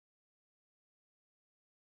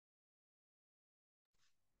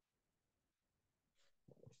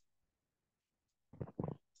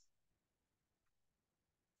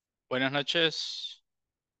Buenas noches.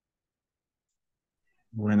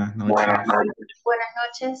 Buenas noches. Buenas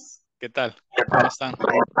noches. ¿Qué tal? ¿Cómo están?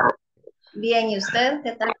 Bien, ¿y usted?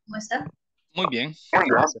 ¿Qué tal? ¿Cómo está? Muy bien.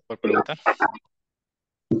 Gracias por preguntar.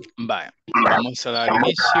 Vaya, vamos a dar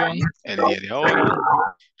inicio el día de ahora.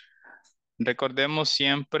 Recordemos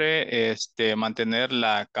siempre mantener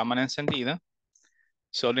la cámara encendida.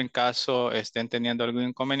 Solo en caso estén teniendo algún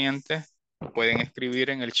inconveniente, pueden escribir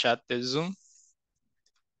en el chat de Zoom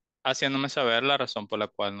haciéndome saber la razón por la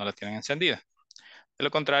cual no la tienen encendida. De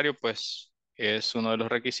lo contrario, pues es uno de los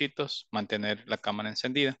requisitos mantener la cámara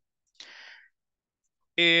encendida.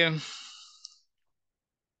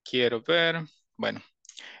 Quiero ver, bueno,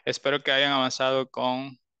 espero que hayan avanzado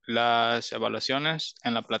con las evaluaciones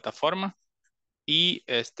en la plataforma y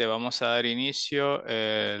vamos a dar inicio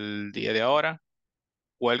el día de ahora.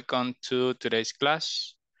 Welcome to today's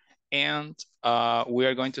class and we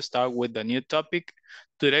are going to start with the new topic.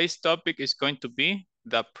 Today's topic is going to be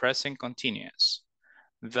the present continuous.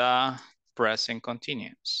 The present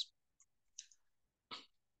continuous.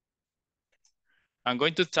 I'm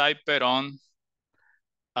going to type it on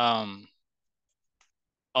the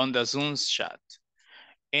Zoom's chat.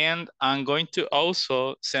 And I'm going to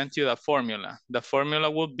also send you the formula. The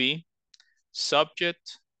formula will be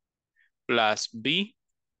subject plus be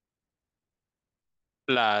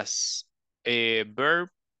plus a verb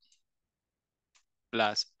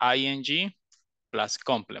plus ing plus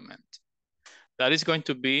complement. That is going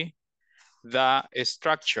to be the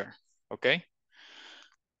structure, okay?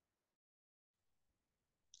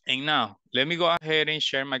 And now, let me go ahead and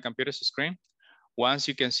share my computer screen. Once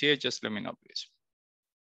you can see it, just let me know, please.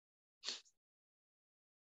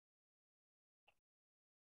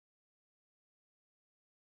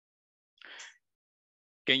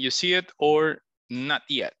 Can you see it or not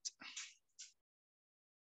yet?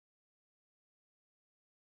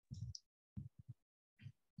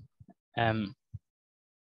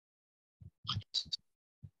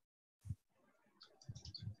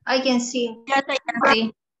 I can see. Yes, I can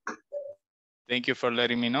see. Thank you for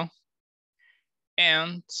letting me know.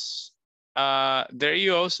 And there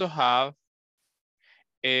you also have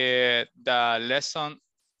the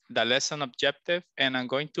lesson objective, and I'm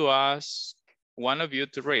going to ask one of you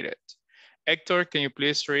to read it. Hector, can you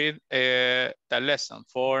please read the lesson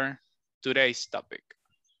for today's topic?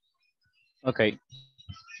 Okay.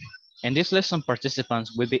 In this lesson,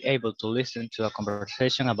 participants will be able to listen to a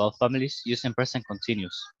conversation about families using present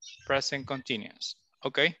continuous. Present continuous.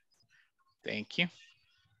 Okay. Thank you.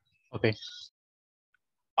 Okay.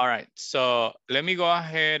 All right. So let me go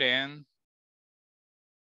ahead and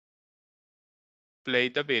play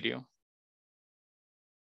the video.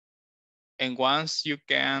 And once you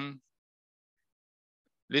can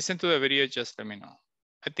listen to the video, just let me know.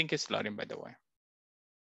 I think it's loading, by the way.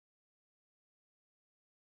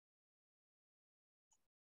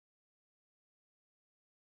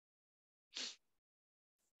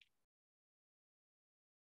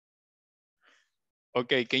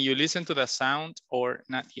 Okay, can you listen to the sound or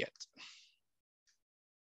not yet?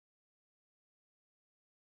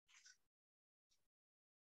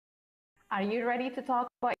 Are you ready to talk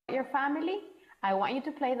about your family? I want you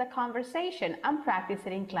to play the conversation and practice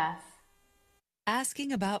it in class.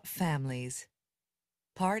 Asking about families.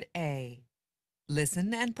 Part A.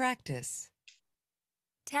 Listen and practice.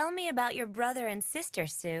 Tell me about your brother and sister,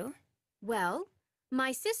 Sue. Well,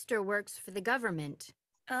 my sister works for the government.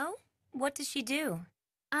 Oh? What does she do?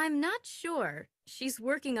 I'm not sure. She's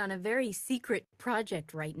working on a very secret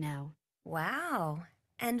project right now. Wow.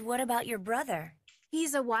 And what about your brother?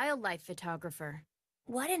 He's a wildlife photographer.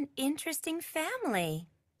 What an interesting family.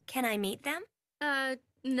 Can I meet them?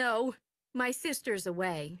 No. My sister's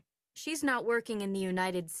away. She's not working in the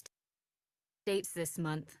United States this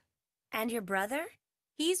month. And your brother?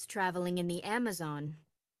 He's traveling in the Amazon.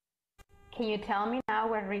 Can you tell me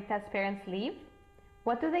now when Rita's parents leave?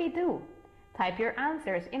 What do they do? Type your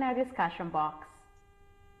answers in our discussion box.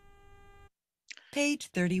 Page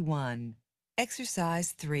 31.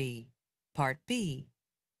 Exercise 3. Part B.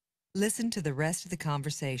 Listen to the rest of the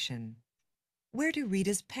conversation. Where do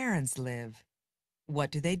Rita's parents live? What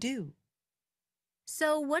do they do?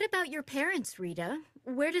 So what about your parents, Rita?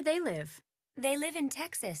 Where do they live? They live in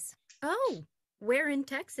Texas. Oh, where in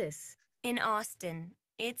Texas? In Austin.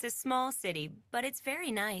 It's a small city, but it's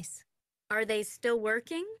very nice. Are they still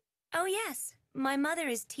working? Oh, yes. My mother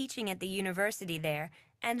is teaching at the university there,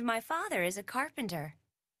 and my father is a carpenter.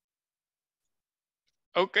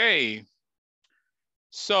 Okay.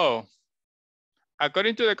 So,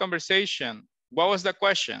 according to the conversation, what was the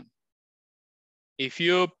question? If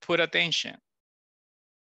you put attention.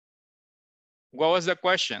 What was the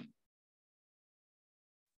question?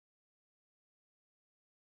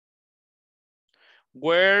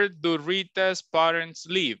 Where do Rita's parents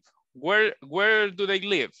live? Where do they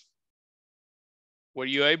live? Were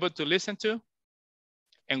you able to listen to?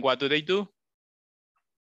 And what do they do?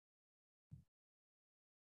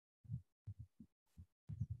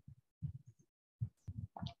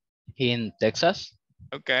 In Texas.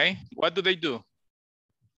 Okay, what do they do?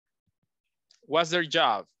 What's their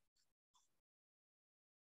job?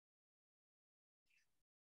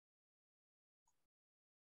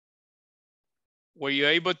 Were you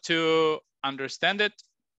able to understand it?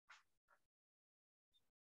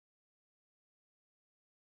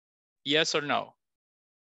 Yes or no?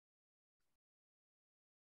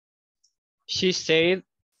 She said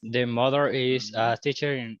the mother is a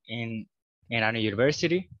teacher in a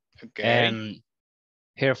university. Okay. And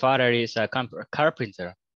her father is a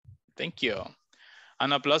carpenter. Thank you.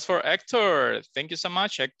 An applause for Hector. Thank you so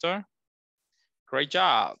much, Hector. Great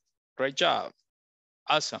job. Great job.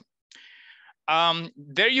 Awesome.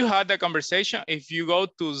 There you had the conversation. If you go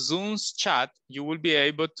to Zoom's chat, you will be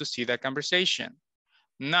able to see the conversation.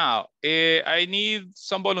 Now, I need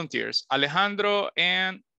some volunteers. Alejandro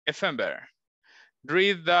and Efember.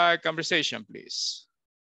 Read the conversation, please.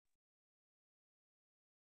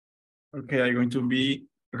 Okay, I'm going to be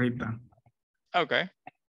Rita. Okay.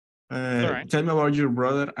 Right. Tell me about your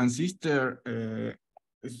brother and sister.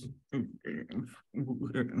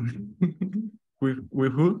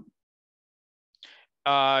 With who?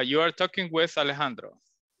 You are talking with Alejandro.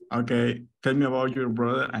 Okay, tell me about your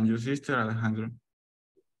brother and your sister, Alejandro.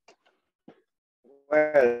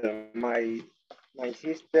 Well, my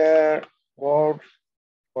sister works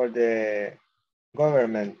for the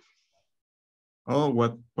government. Oh,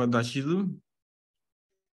 what does she do?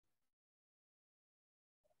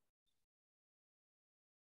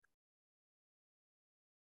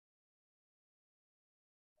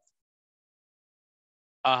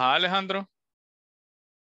 Ajá, Alejandro.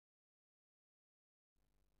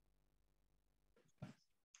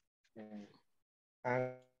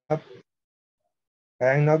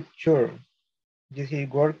 I'm not sure. This is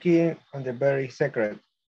working on the very secret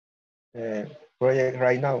project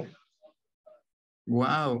right now.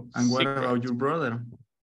 Wow, and what about your brother?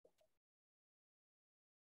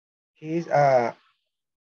 He's a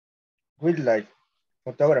wildlife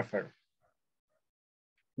photographer.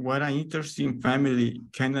 What an interesting family.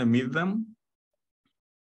 Can I meet them?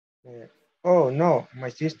 Oh no, my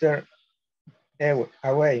sister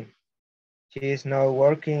away. She is now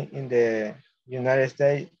working in the United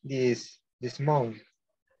States this month.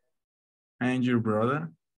 And your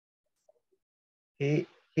brother? He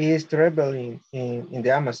is traveling in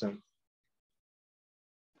the Amazon.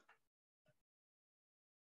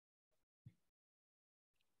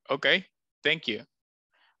 Okay, thank you.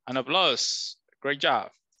 An applause. Great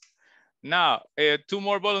job. Now, 2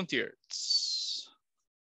 more volunteers.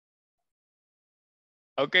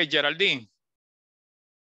 Okay, Geraldine.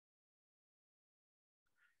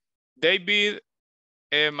 David,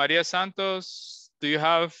 Maria Santos, do you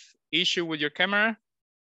have issue with your camera?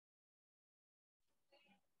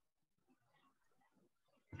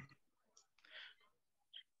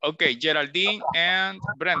 Okay, Geraldine and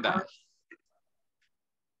Brenda.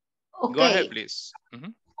 Okay. Go ahead, please.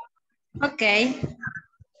 Okay.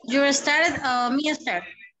 You started, me start.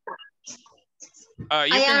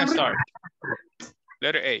 You can start.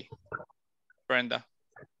 Letter A, Brenda.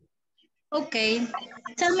 Okay.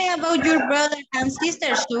 Tell me about your brother and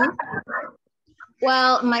sisters too.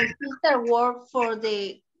 Well, my sister works for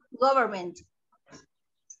the government.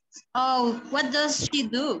 Oh, what does she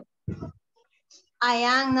do? I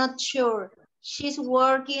am not sure. She's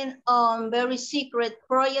working on very secret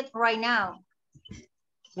project right now.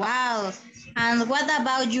 Wow. And what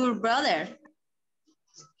about your brother?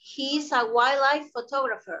 He's a wildlife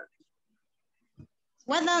photographer.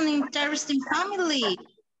 What an interesting family.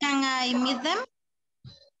 Can I meet them?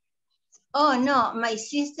 Oh no, my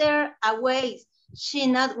sister away. She's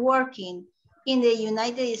not working in the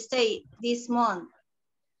United States this month.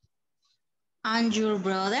 And your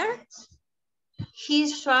brother?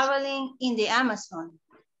 He's traveling in the Amazon.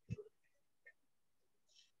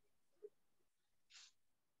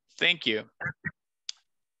 Thank you.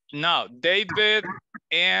 Now, David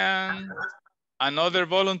and another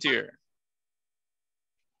volunteer.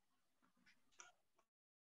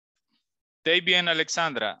 David and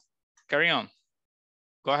Alexandra, carry on.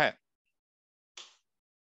 Go ahead.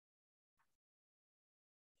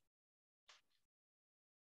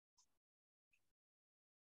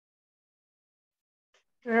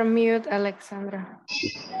 You're on mute, Alexandra.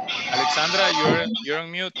 Alexandra, you're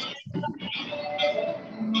on mute.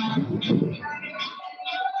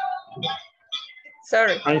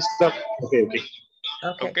 Sorry. I stopped. Okay.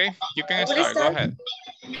 Okay, you can start. Go ahead.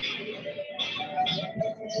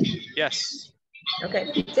 Yes.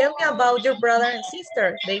 Okay, tell me about your brother and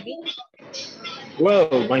sister, baby.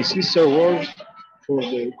 Well, my sister works for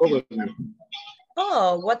the government.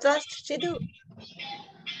 Oh, what does she do?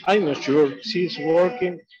 I'm not sure. She's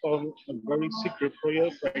working on a very secret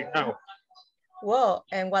project right now. Whoa,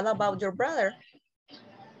 and what about your brother?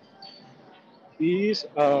 He is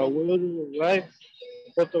a wildlife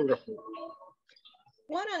photographer.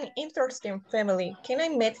 What an interesting family. Can I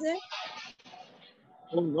meet them?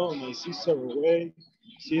 Oh no, my sister away.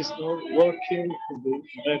 She's not working in the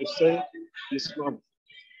United States this month.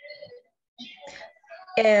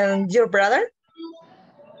 And your brother?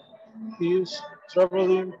 He is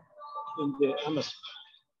traveling in the Amazon.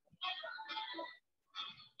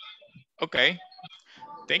 Okay.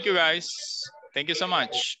 Thank you, guys. Thank you so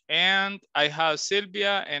much. And I have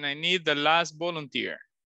Sylvia, and I need the last volunteer.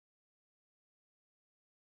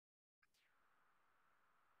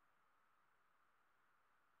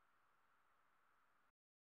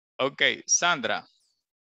 Okay, Sandra.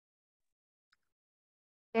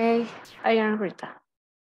 Okay, I am Rita.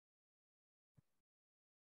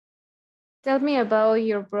 Tell me about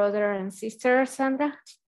your brother and sister, Sandra.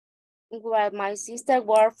 Well, my sister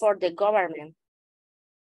works for the government.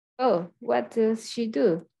 Oh, what does she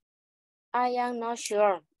do? I am not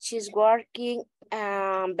sure. She's working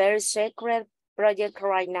on a very secret project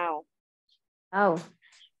right now. Oh,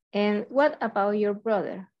 and what about your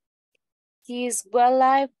brother? He's a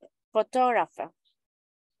wildlife photographer.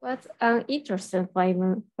 What an interesting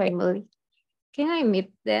family. Can I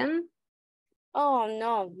meet them? Oh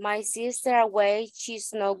no, my sister away.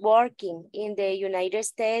 She's not working in the United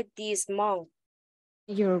States this month.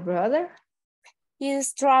 Your brother?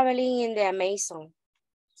 He's traveling in the Amazon.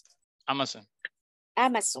 Amazon.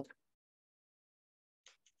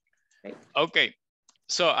 Okay,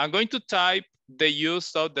 so I'm going to type the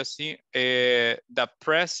use of the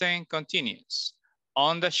present continuous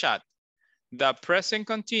on the chat. The present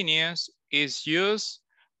continuous is used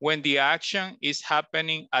when the action is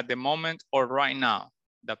happening at the moment or right now.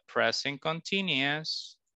 The present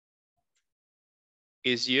continuous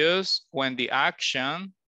is used when the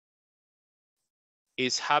action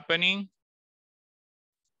is happening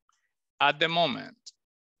at the moment.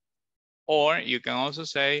 Or you can also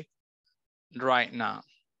say right now.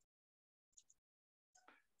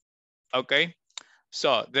 Okay,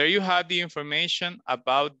 so there you have the information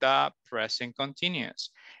about the present continuous.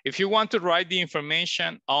 If you want to write the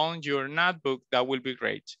information on your notebook, that will be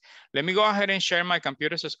great. Let me go ahead and share my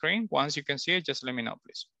computer's screen. Once you can see it, just let me know,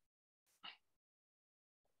 please.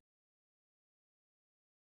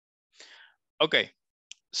 Okay,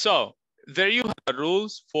 so there you have the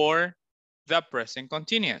rules for the present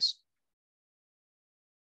continuous.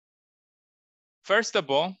 First of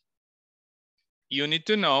all, you need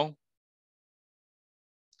to know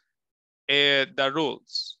the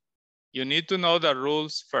rules. You need to know the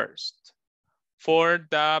rules first for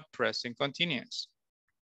the present continuous.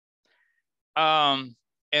 And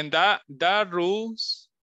that rules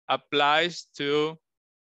applies to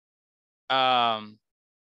some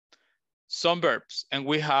verbs, and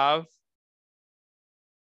we have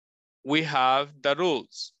the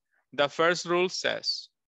rules. The first rule says,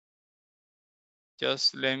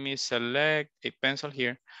 just let me select a pencil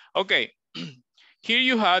here. Okay, here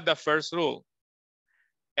you have the first rule,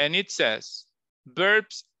 and it says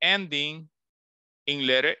verbs ending in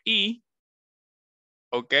letter E.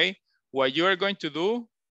 Okay, what you are going to do,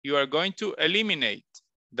 you are going to eliminate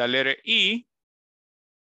the letter E,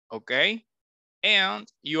 okay, and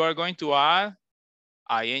you are going to add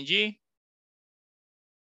ing.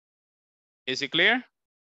 Is it clear?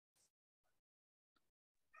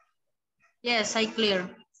 Yes, I clear.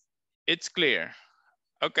 It's clear.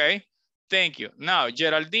 Okay, thank you. Now,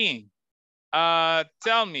 Geraldine,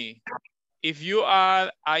 tell me, if you add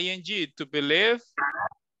ing to believe,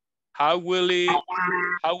 how will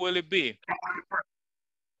it be?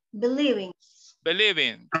 Believing.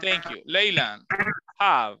 Believing. Thank you. Leyland,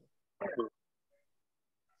 have.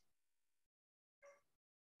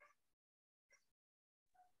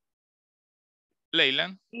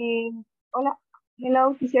 Leyland. Hola.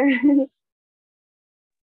 Hello, teacher.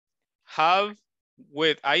 Have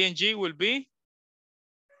with ing will be?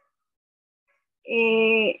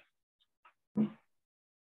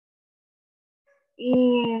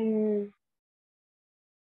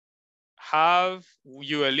 Have,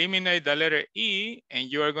 you eliminate the letter E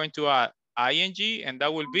and you are going to add ing, and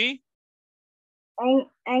that will be?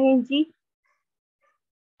 ing.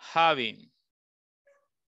 Having.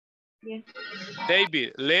 Yes.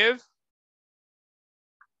 David, live?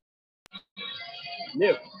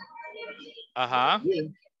 Live. Uh-huh.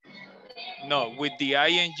 Live. No, with the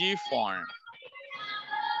ing form.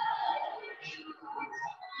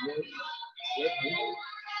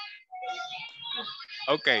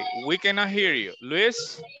 Okay, we cannot hear you.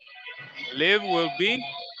 Luis, live will be?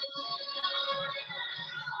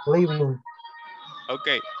 Living.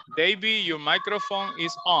 Okay, Davey, your microphone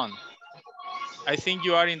is on. I think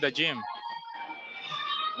you are in the gym.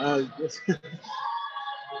 Yes.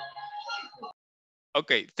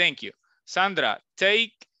 Okay, thank you. Sandra,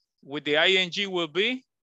 take with the ing will be?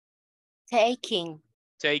 Taking.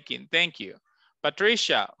 Taking, thank you.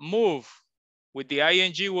 Patricia, move with the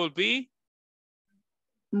ing will be?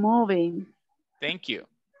 Moving. Thank you.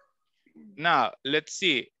 Now, let's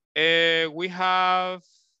see. We have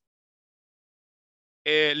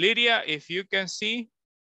Lydia, if you can see,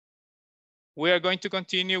 we are going to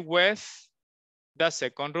continue with the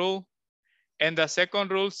second rule. And the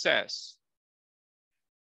second rule says,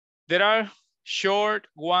 there are short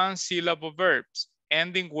one-syllable verbs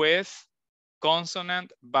ending with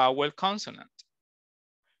consonant, vowel, consonant.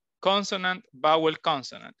 Consonant, vowel,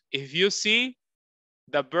 consonant. If you see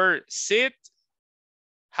the verb sit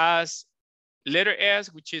has letter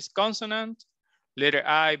S, which is consonant, letter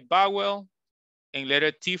I, vowel, and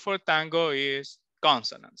letter T for tango is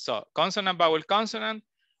consonant. So consonant, vowel, consonant,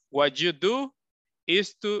 what you do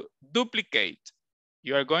is to duplicate.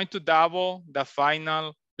 You are going to double the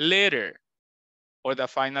final letter or the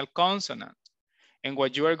final consonant. And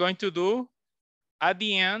what you are going to do at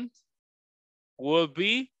the end will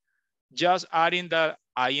be just adding the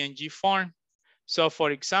ing form. So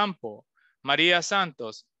for example, Maria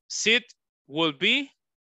Santos, sit will be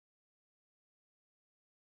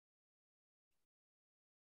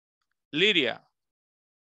Lydia.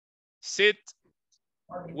 Sit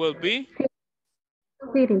will be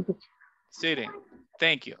Sitting. sitting.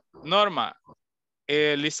 Thank you. Norma,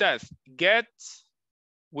 Lizeth, get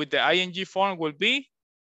with the ing form will be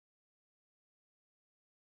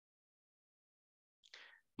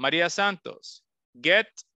Maria Santos. Get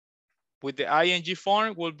with the ing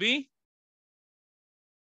form will be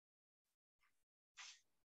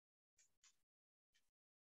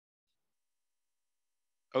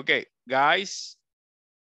okay, guys,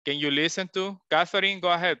 can you listen to Catherine?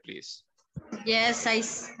 Go ahead, please. Yes, I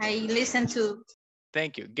listen to.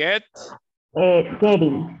 Thank you. Get.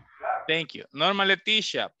 Getting. Thank you. Norma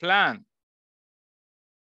Leticia, plan.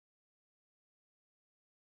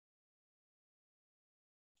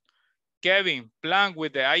 Kevin, plan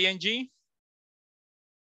with the ing.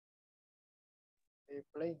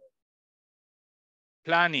 Play.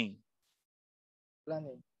 Planning.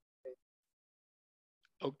 Planning.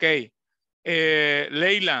 Okay.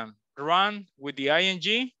 Leyland, run with the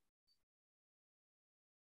ing.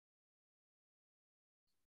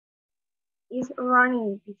 Is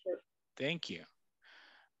running, teacher. Thank you.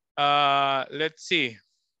 Let's see.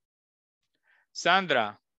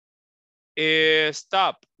 Sandra,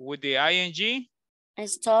 stop with the ing.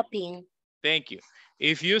 Stopping. Thank you.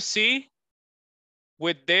 If you see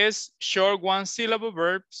with this short one syllable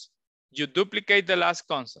verbs, you duplicate the last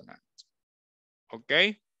consonant.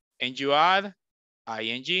 Okay? And you add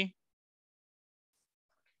ing.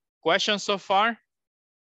 Questions so far?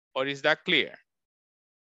 Or is that clear?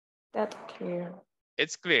 That's clear.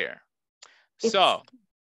 It's clear. So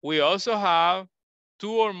we also have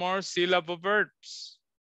two or more syllable verbs.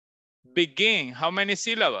 Begin, how many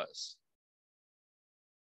syllables?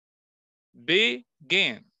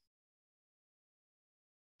 Begin.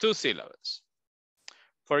 2 syllables.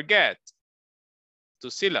 Forget, 2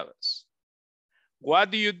 syllables.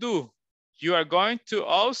 What do? You are going to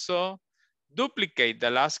also duplicate the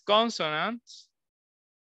last consonant,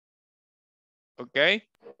 okay?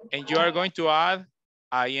 And you are going to add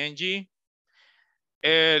ing.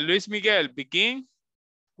 Luis Miguel, begin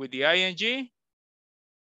with the ing.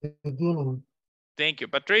 Beginning. Thank you.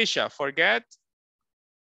 Patricia, forget.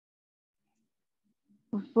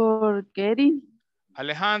 Forgetting.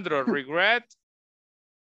 Alejandro, regret.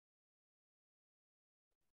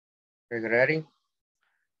 Regretting.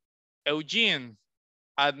 Eugene,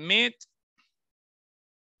 admit.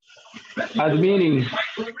 Admitting.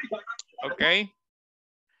 Okay.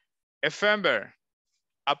 Efember,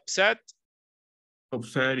 upset.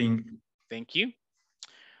 Upsetting. Thank you.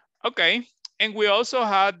 Okay. And we also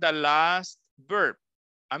had the last verb.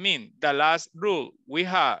 The last rule. We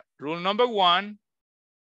have rule number 1,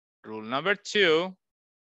 rule number 2,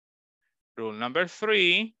 rule number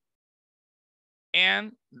 3,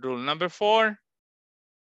 and rule number 4.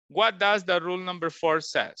 What does the rule number 4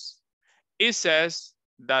 says? It says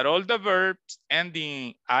that all the verbs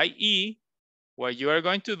ending IE, what you are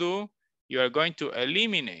going to do, you are going to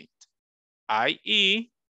eliminate IE,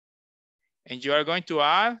 and you are going to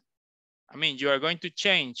add, you are going to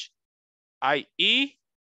change IE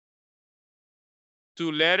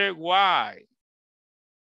to letter Y.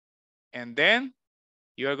 And then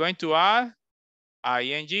you are going to add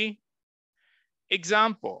ing.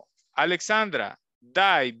 Example, Alexandra,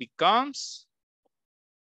 die becomes?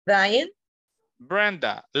 Dying.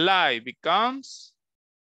 Brenda, lie becomes?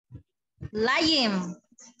 Lying.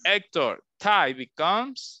 Hector, tie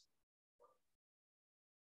becomes?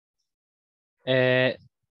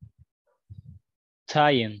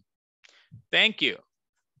 Tying. Thank you.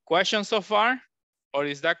 Question so far? Or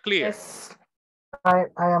is that clear? Yes. I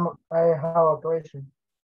have a question.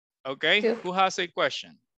 Okay, who has a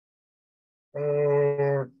question?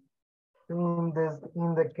 In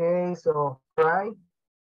the case of cry.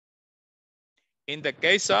 In the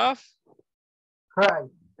case of? Cry.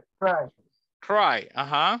 Cry,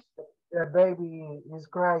 The baby is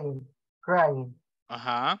crying.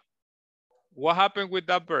 What happened with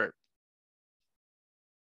that verb?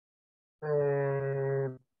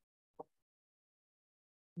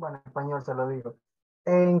 Bueno, en español se lo digo.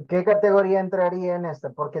 ¿En qué categoría entraría en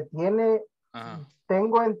esta? Porque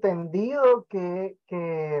tengo entendido que,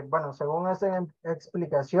 bueno, según esa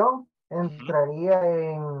explicación, entraría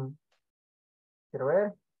en, quiero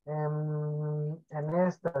ver, en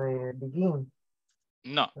esta de begin.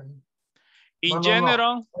 No. In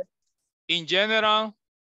general,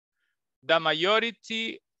 the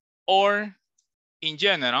majority, or in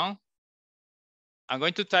general, I'm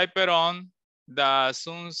going to type it on the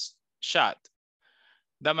Zoom's chat.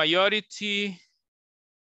 The majority,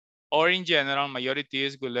 or in general, majority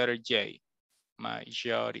is with letter J.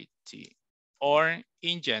 Majority, or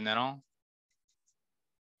in general,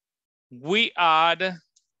 we add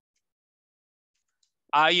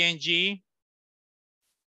ing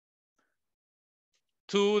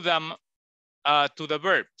to the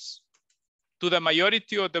verbs, to the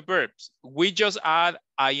majority of the verbs. We just add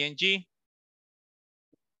ing.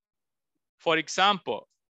 For example,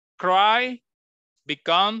 cry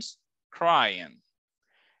becomes crying.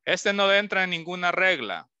 Este no entra en ninguna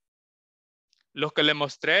regla. Los que le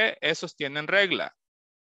mostré, esos tienen regla.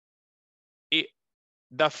 Y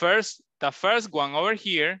the first one over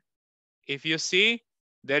here, if you see,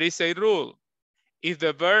 there is a rule. If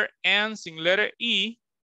the verb ends in letter E,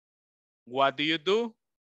 what do?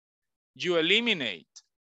 You eliminate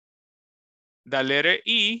the letter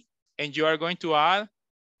E and you are going to add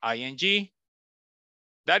ing.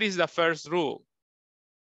 That is the first rule.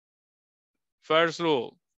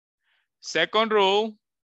 Second rule,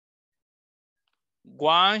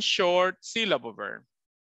 one short syllable verb.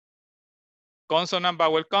 Consonant,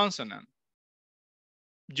 vowel, consonant.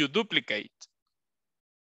 You duplicate.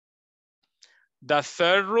 The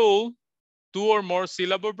third rule, two or more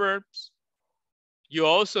syllable verbs. You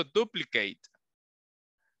also duplicate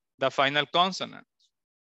the final consonant.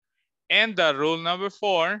 And the rule number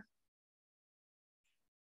 4,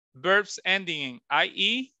 verbs ending in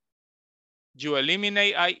IE, you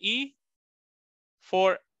eliminate IE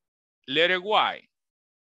for letter Y.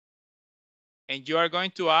 And you are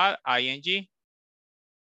going to add ing.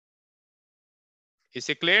 Is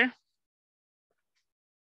it clear?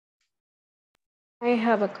 I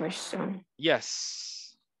have a question.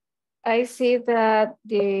 Yes. I see that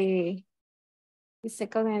the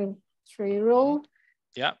second and third rule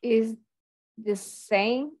is the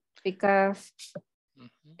same because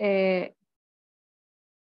the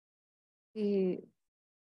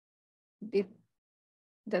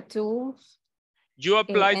tools. You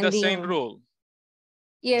apply the same rule.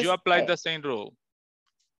 Yes. You apply the same rule.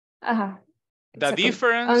 The exactly.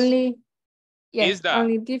 Difference is that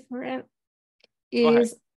only different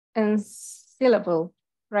is in syllable,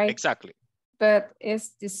 right? Exactly. But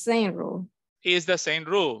it's the same rule. It's the same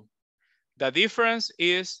rule. The difference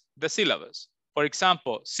is the syllables. For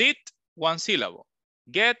example, sit, one syllable.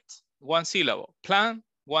 Get, one syllable. Plan,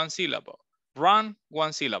 one syllable. Run,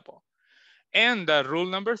 one syllable. And the rule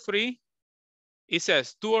number 3, it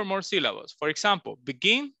says 2 or more syllables. For example,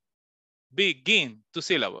 begin, 2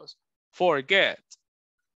 syllables. Forget,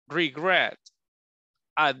 regret,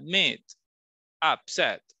 admit,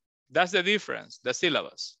 upset. That's the difference, the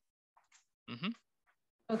syllables.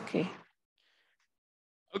 Okay.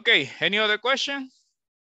 Okay, any other question?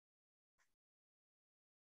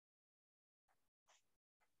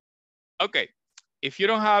 Okay, if you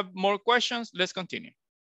don't have more questions, let's continue.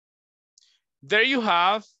 There you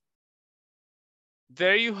have,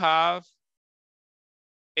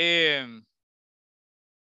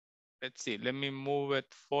 let's see, let me move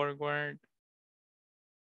it forward.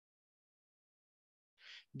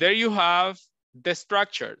 there you have the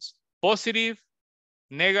structures, positive,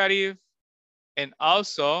 negative, and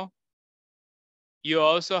also you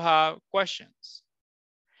also have questions.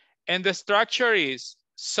 And the structure is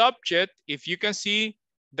subject. If you can see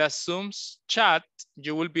the Zoom's chat,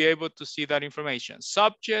 you will be able to see that information.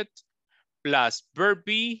 Subject plus verb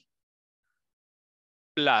be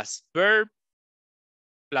plus verb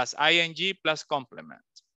plus ing plus complement.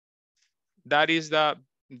 That is the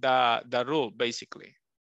rule, basically.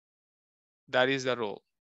 That is the rule.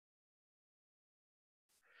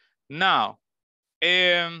 Now,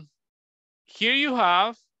 here you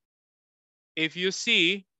have, if you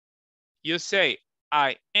see, you say,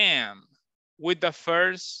 I am with the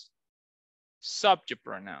first subject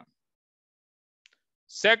pronoun.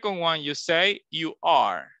 Second one, you say, you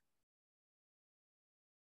are.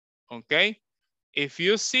 Okay? If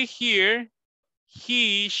you see here,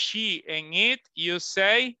 he, she, and it, you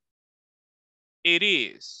say, it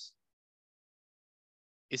is.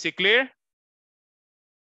 Is it clear?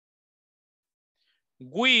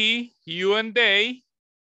 We, you, and they,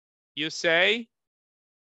 you say,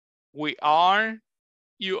 we are,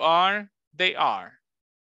 you are, they are.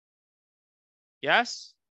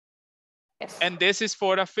 Yes? Yes. And this is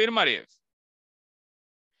for affirmative.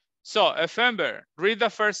 So, Efember, read the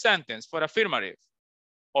first sentence for affirmative.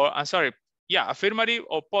 Or, I'm sorry, yeah, affirmative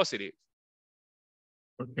or positive.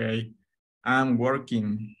 Okay. I'm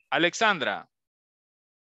working. Alexandra.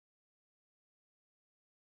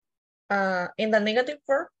 In the negative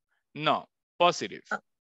form? No, positive.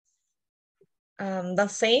 The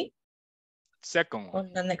same? Second one.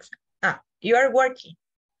 On the next. You are working.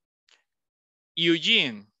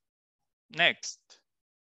 Eugene. Next.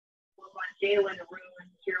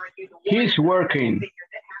 He's working.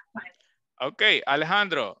 Okay,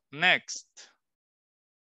 Alejandro. Next.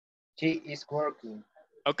 She is working.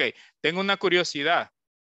 Ok, tengo una curiosidad.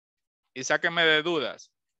 Y sáquenme de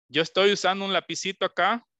dudas. Yo estoy usando un lapicito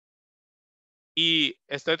acá. Y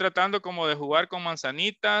estoy tratando como de jugar con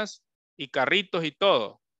manzanitas y carritos y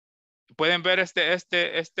todo. ¿Pueden ver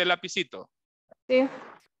este lapicito? Sí.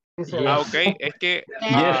 Ok, es que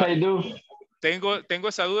Yes, I do. tengo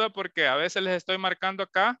esa duda porque a veces les estoy marcando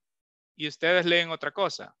acá y ustedes leen otra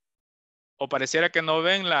cosa. O pareciera que no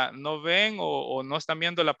ven o no están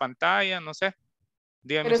viendo la pantalla, no sé.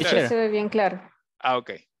 Díganme Pero sí ustedes. se ve bien claro.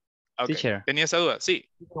 Ok. Teacher. Tenía esa duda, sí.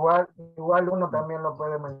 Igual uno también lo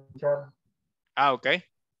puede manchar. Ok.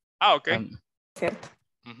 Cierto.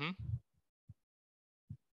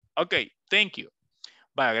 Ok, thank you.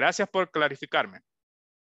 Vaya, gracias por clarificarme.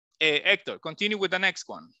 Héctor, continue with the next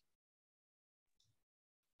one.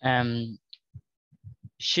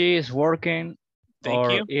 She is working. Thank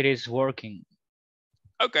or you. it is working.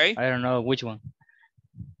 Okay. I don't know which one.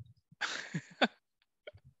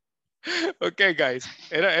 Okay, guys.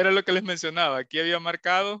 Era lo que les mencionaba. Aquí había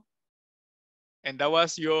marcado. And that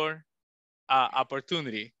was your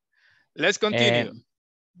opportunity. Let's continue.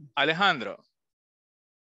 Alejandro.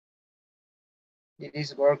 It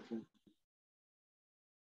is working.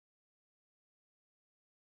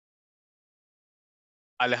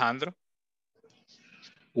 Alejandro.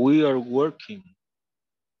 We are working.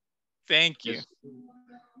 Thank you.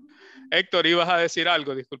 Héctor, ibas a decir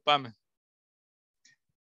algo, discúlpame.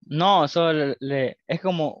 No, solo es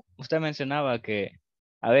como usted mencionaba que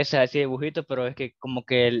a veces hacía dibujitos, pero es que como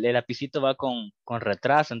que el lapicito va con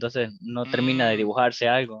retraso, entonces no termina de dibujarse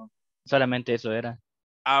algo. Solamente eso era.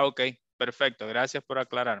 Ok, perfecto. Gracias por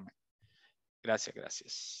aclararme.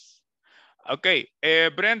 Gracias. Okay,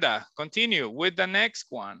 Brenda, continue with the next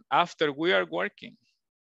one. After we are working.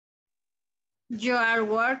 You are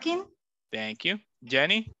working. Thank you.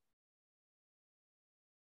 Jenny?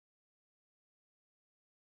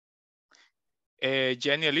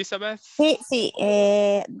 Jenny Elizabeth? Sí,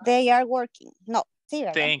 they are working. No, sí,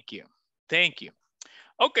 ¿verdad? Thank you.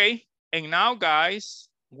 Okay, and now guys,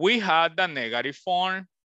 we had the negative form.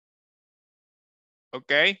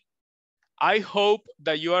 Okay, I hope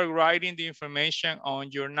that you are writing the information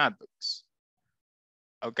on your notebooks.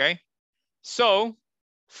 Okay, so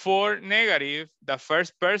for negative, the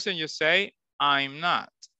first person you say, I'm not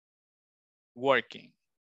working.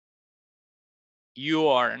 You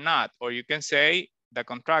are not, or you can say the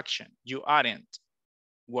contraction, you aren't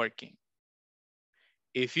working.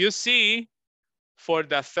 If you see, for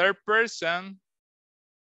the third person,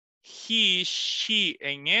 he, she,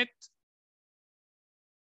 and it,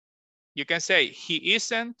 you can say he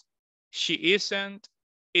isn't, she isn't,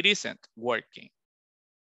 it isn't working.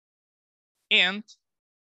 And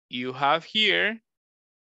you have here,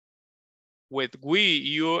 with we,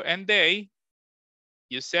 you, and they,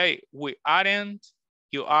 you say we aren't,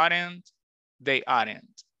 you aren't, they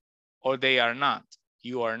aren't. or they are not.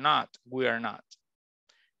 You are not, we are not.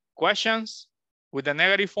 Questions with the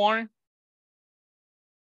negative form?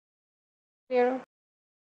 Zero.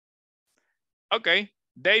 Okay,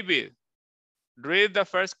 David, read the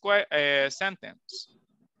first sentence.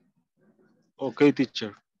 Okay,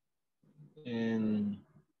 teacher. And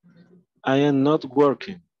I am not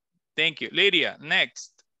working. Thank you. Lydia,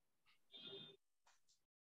 next.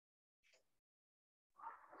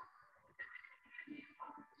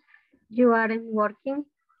 You aren't working.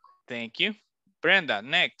 Thank you. Brenda,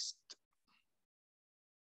 next.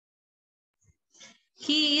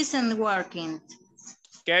 He isn't working.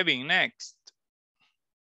 Kevin, next.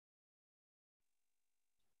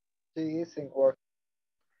 She isn't working.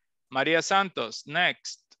 Maria Santos,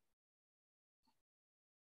 next.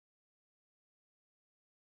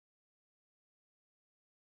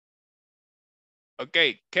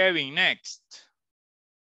 Okay, Kevin, next.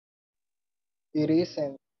 It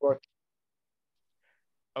isn't working.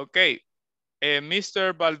 Okay,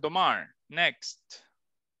 Mr. Baldomar, next.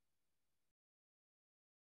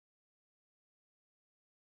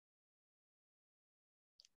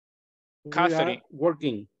 Catherine.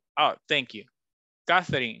 Working. Oh, thank you.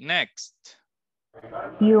 Catherine, next.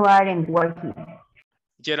 You aren't working.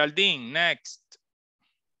 Geraldine, next.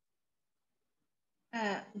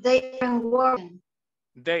 They aren't working.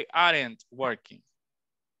 They aren't working.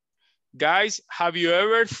 Guys, have you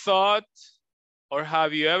ever thought or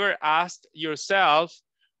have you ever asked yourself,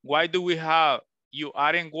 why do we have you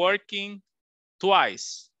aren't working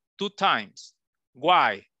twice, 2 times?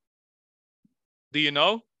 Why? Do you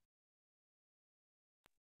know?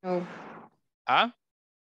 No. Huh?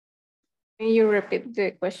 Can you repeat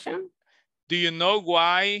the question? Do you know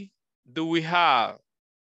why do we have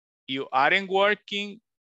you aren't working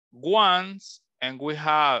once and we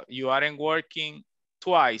have you aren't working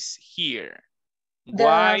twice here?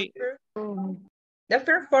 Why? The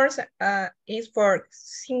first force is for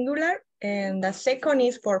singular and the second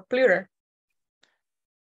is for plural.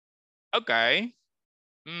 Okay.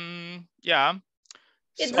 Yeah.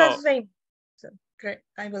 It's So, the same. So, correct,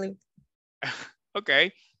 I believe.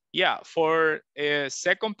 okay. Yeah, for a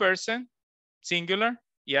second person, singular,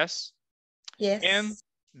 yes. Yes. And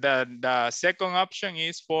the second option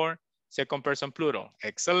is for second person plural.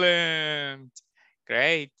 Excellent.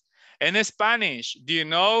 Great. In Spanish, do you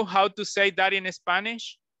know how to say that in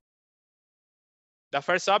Spanish? The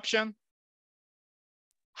first option?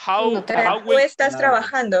 How Tú estás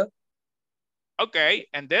trabajando. Okay,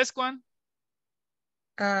 and this one?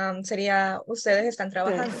 Sería ustedes están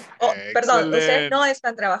trabajando. Oh, perdón, ustedes no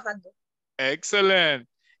están trabajando. Excellent.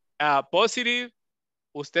 Positive,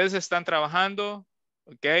 ustedes están trabajando.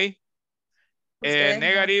 Okay.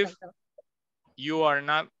 Negative, no you are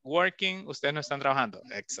not working. Ustedes no están trabajando.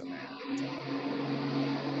 Excellent.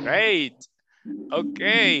 Great.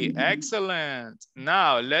 Okay, excellent.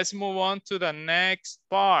 Now let's move on to the next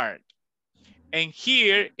part. And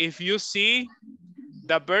here, if you see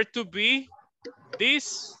the verb to be,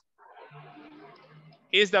 this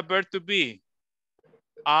is the verb to be.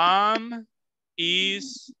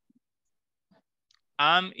 Is,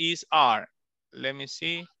 are. Let me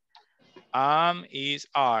see. Is,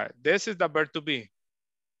 are. This is the verb to be.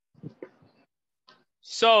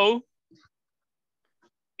 So,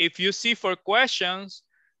 if you see for questions,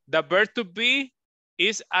 the verb to be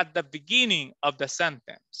is at the beginning of the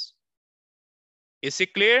sentence. Is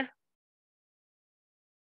it clear?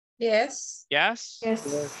 Yes. Yes?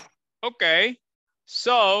 Yes. Okay.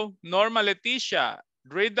 So, Norma Leticia,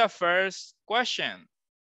 read the first question.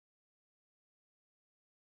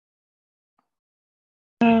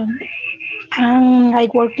 Am I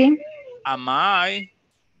working? Am I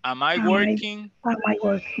working? Am I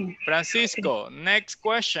working? Francisco, next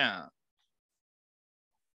question.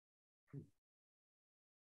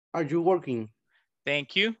 Are you working?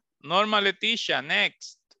 Thank you. Norma Leticia,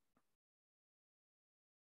 next.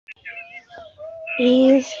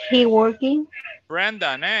 Is he working?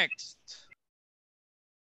 Brenda, next.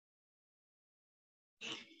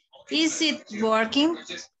 Is it working?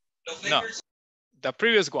 No, the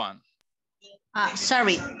previous one.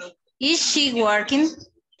 Sorry. Is she working?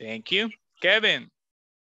 Thank you. Kevin.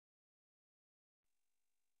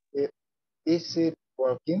 Is it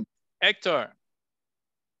working? Hector.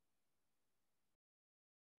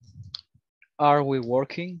 Are we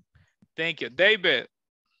working? Thank you. David.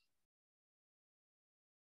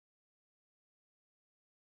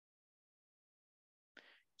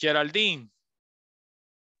 Geraldine.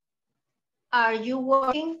 Are you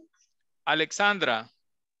working? Alexandra.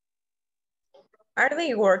 Are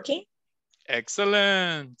they working?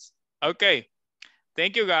 Excellent. Okay.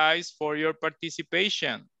 Thank you guys for your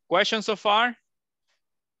participation. Questions so far?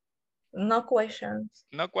 No questions.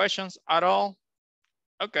 No questions at all?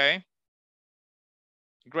 Okay.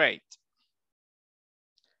 Great.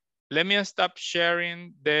 Let me stop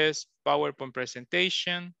sharing this PowerPoint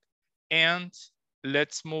presentation and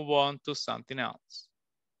let's move on to something else.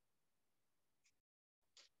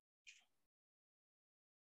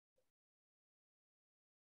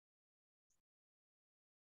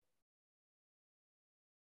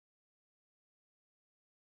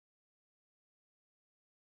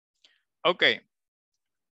 Okay.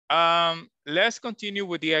 Let's continue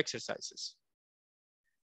with the exercises.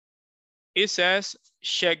 It says,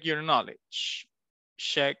 check your knowledge.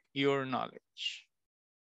 Check your knowledge.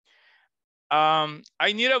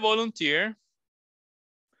 I need a volunteer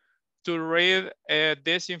to read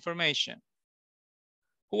this information.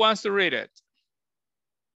 Who wants to read it?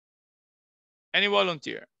 Any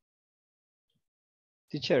volunteer?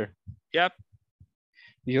 Teacher. Yep.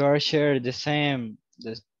 You are sharing the same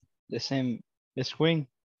screen.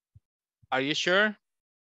 Are you sure?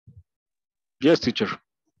 Yes, teacher.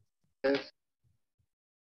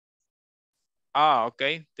 Ah,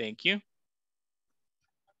 okay, thank you.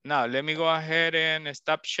 Now, let me go ahead and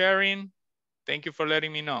stop sharing. Thank you for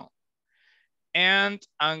letting me know. And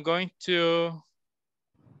I'm going to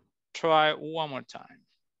try one more time.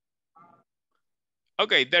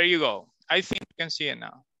 Okay, there you go. I think you can see it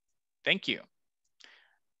now. Thank you.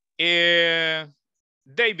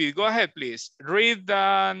 David, go ahead, please. Read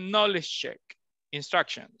the knowledge check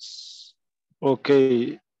instructions.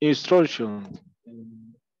 Okay, instruction.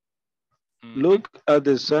 Look at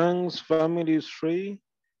the son's family tree.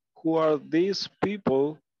 Who are these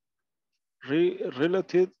people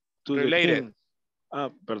related to the him?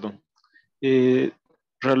 Pardon.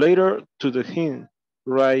 Related to the him.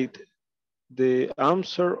 Write the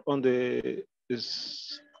answer on the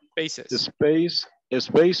spaces.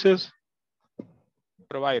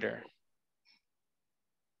 Provider.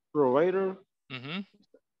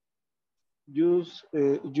 You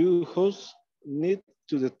host need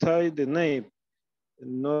to type the name,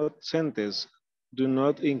 not sentence. Do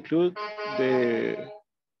not include the,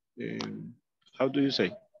 how do you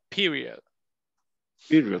say? Period.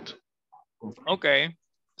 Period. Okay,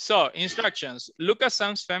 so instructions. Look at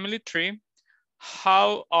Sam's family tree.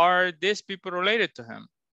 How are these people related to him?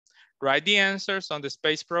 Write the answers on the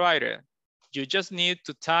space provided. You just need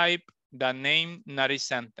to type the name, not a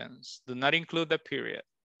sentence. Do not include the period.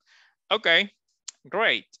 Okay,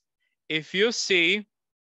 great. If you see,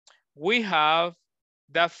 we have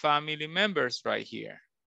the family members right here.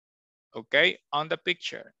 Okay, on the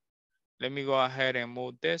picture. Let me go ahead and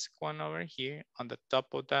move this one over here on the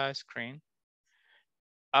top of the screen.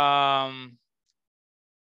 Let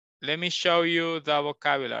me show you the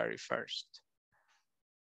vocabulary first.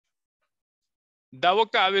 The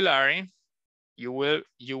vocabulary, you will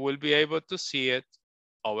be able to see it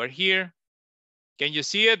over here. Can you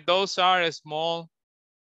see it? Those are small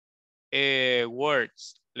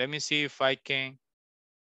words. Let me see if I can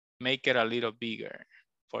make it a little bigger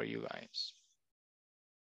for you guys.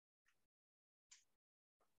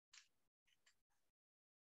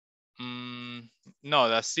 No,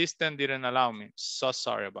 the system didn't allow me. So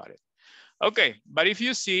sorry about it. Okay, but if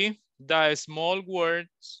you see the small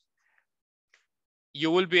words, you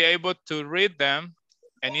will be able to read them.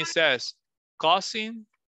 And it says cousin,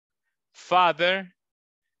 father,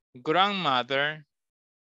 grandmother,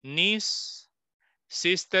 niece,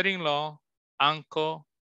 sister-in-law, uncle,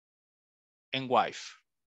 and wife.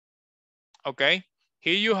 Okay,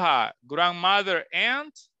 here you have grandmother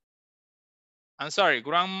and,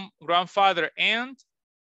 grandfather and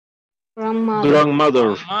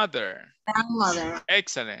grandmother.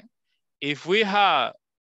 Excellent. If we have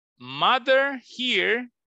mother here,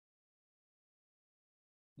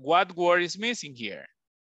 what word is missing here?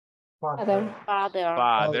 Father.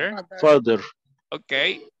 Father.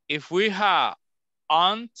 Okay, if we have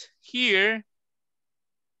aunt here,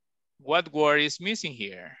 what word is missing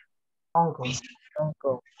here? Uncle.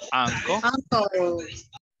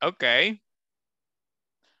 Okay.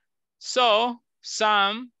 So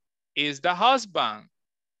Sam is the husband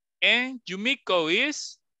and Yumiko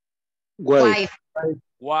is wife.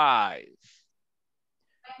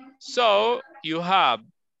 So you have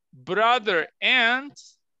brother and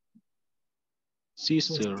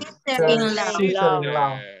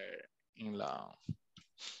sister-in-law.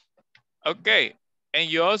 Okay, and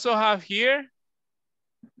you also have here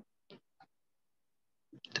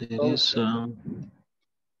there is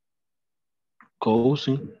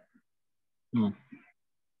cousin. No.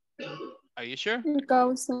 Are you sure?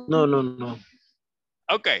 No.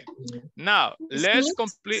 Okay, now let's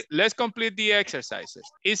complete the exercises.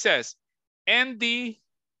 It says, Andy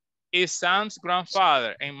is Sam's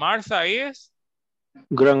grandfather and Martha is?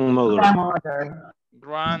 Grandmother.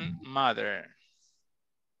 Grandmother.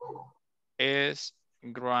 Is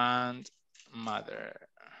grandmother.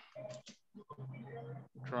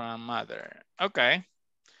 Grandmother. Okay.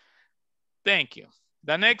 Thank you.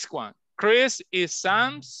 The next one. Chris is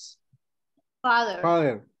Sam's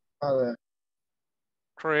Father.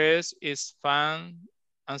 Chris is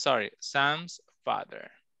Sam's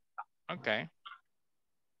father. Okay.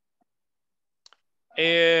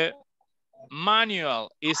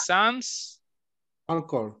 Manuel is Sam's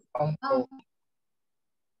Uncle.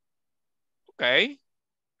 Okay.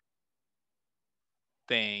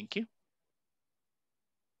 Thank you.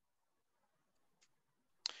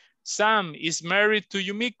 Sam is married to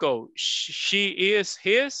Yumiko. She is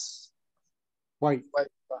his Wife.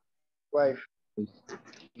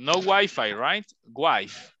 No Wi-Fi, right?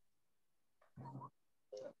 Wife.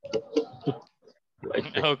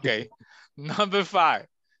 Okay. Number 5.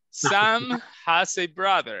 Sam has a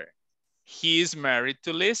brother. He is married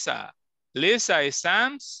to Lisa. Lisa is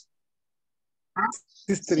Sam's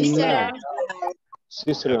Sister-in-law.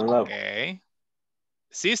 Sister-in-law. Okay.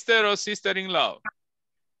 Sister or sister-in-law?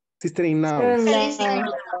 Sister-in-law.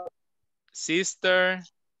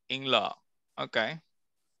 Sister-in-law. Okay.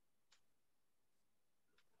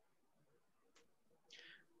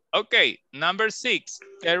 Okay, number 6.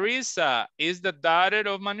 Teresa is the daughter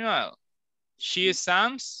of Manuel. She is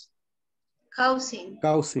Sam's Cousin.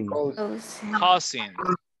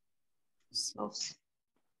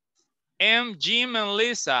 Jim and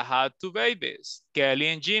Lisa had 2 babies, Kelly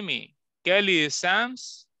and Jimmy. Kelly is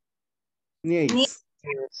Sam's Niece.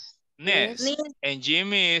 And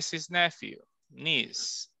Jimmy is his nephew,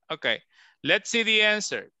 niece. Okay, let's see the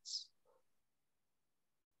answers.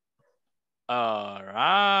 All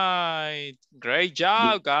right, great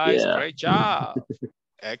job, guys. Yeah. Great job.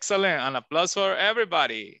 Excellent, an applause for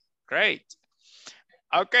everybody. Great.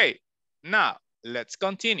 Okay, now let's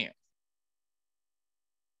continue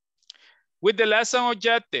with the lesson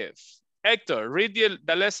objective. Hector, read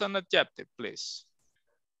the lesson objective, please.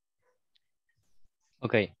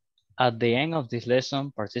 Okay. At the end of this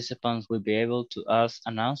lesson, participants will be able to ask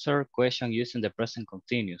and answer questions using the present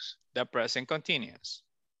continuous. The present continuous.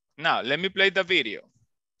 Now, let me play the video.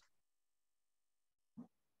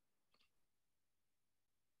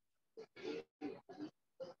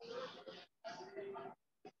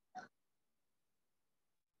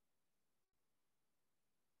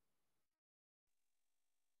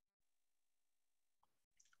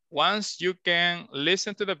 Once you can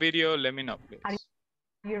listen to the video, let me know, please. Are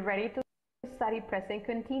you ready to study present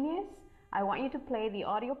continuous? I want you to play the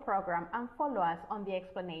audio program and follow us on the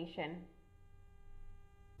explanation.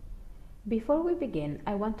 Before we begin,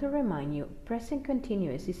 I want to remind you, present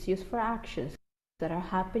continuous is used for actions that are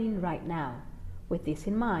happening right now. With this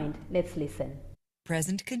in mind, let's listen.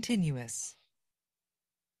 Present continuous.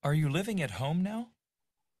 Are you living at home now?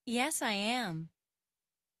 Yes, I am.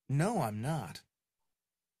 No, I'm not.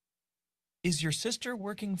 Is your sister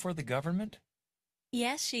working for the government?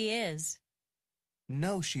 Yes, she is.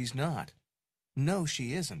 No, she's not. No,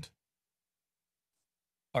 she isn't.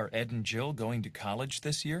 Are Ed and Jill going to college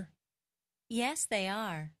this year? Yes, they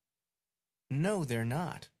are. No, they're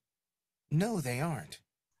not. No, they aren't.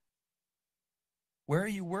 Where are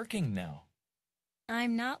you working now?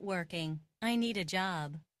 I'm not working. I need a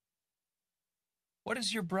job. What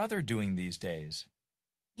is your brother doing these days?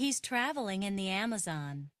 He's traveling in the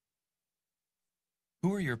Amazon.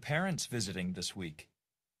 Who are your parents visiting this week?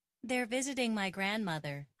 They're visiting my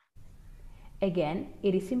grandmother. Again,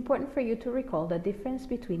 it is important for you to recall the difference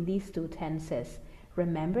between these two tenses.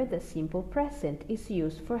 Remember, the simple present is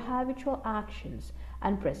used for habitual actions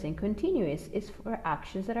and present continuous is for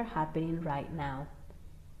actions that are happening right now.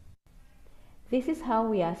 This is how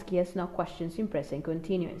we ask yes/no questions in present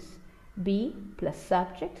continuous. Be plus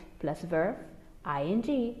subject plus verb,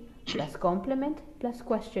 ing plus complement plus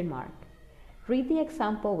question mark. Read the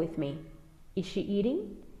example with me. Is she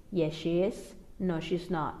eating? Yes, she is. No, she's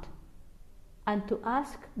not. And to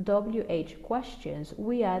ask WH questions,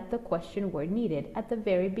 we add the question word needed at the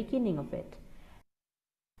very beginning of it.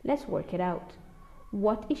 Let's work it out.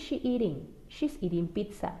 What is she eating? She's eating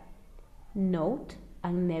pizza. Note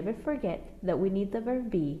and never forget that we need the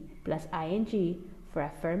verb be plus ing for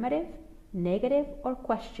affirmative, negative, or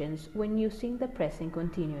questions when using the present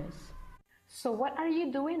continuous. So what are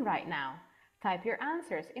you doing right now? Type your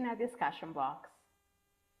answers in a discussion box.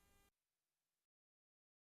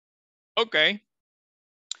 Okay,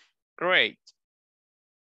 great.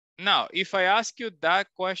 Now, if I ask you that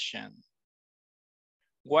question,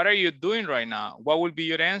 what are you doing right now? What will be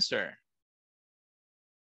your answer?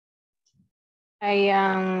 I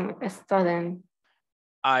am a student.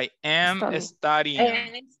 I am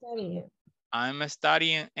studying. Studying. I'm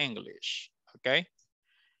studying English. Okay,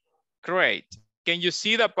 great. Can you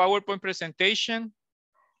see the PowerPoint presentation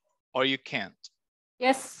or you can't?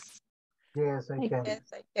 Yes. Yes, I can.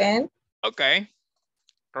 Yes, I can. Okay,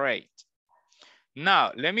 great.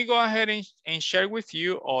 Now, let me go ahead and share with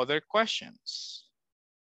you other questions.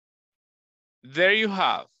 There you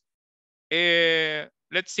have.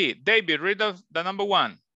 Let's see, David, read the number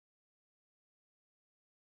one.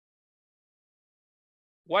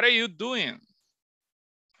 What are you doing?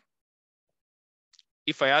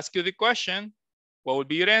 If I ask you the question, what would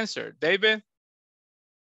be your answer? David?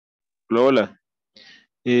 Hola.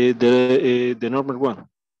 The normal one.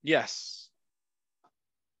 Yes.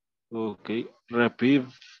 Okay. Repeat.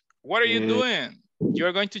 What are you doing?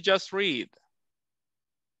 You're going to just read.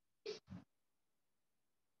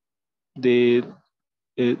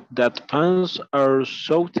 That pants are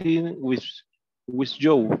shouting with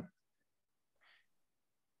Joe.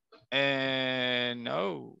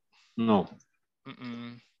 No. No.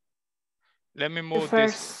 Let me move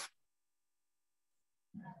this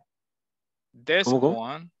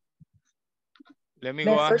one. Let me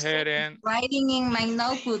go ahead and writing in my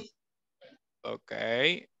notebook.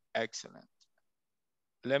 okay, excellent.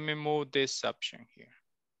 Let me move this option here.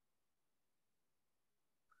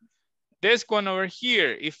 This one over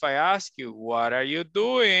here, if I ask you, what are you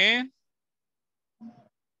doing?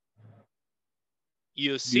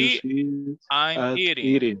 You see I'm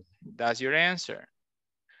eating. That's your answer.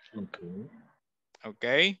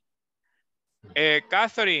 Okay. Okay.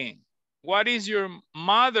 Catherine, what is your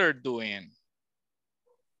mother doing?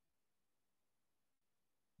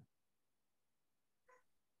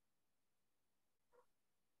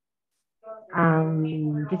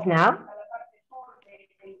 Just now.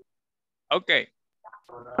 Okay.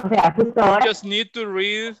 O sea, justo You ahora. just need to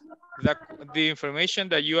read the information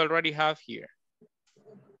that you already have here.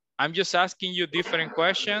 I'm just asking you different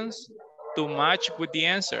questions to match with the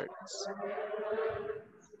answers.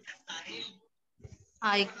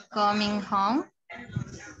 I coming home.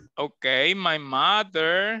 Okay, my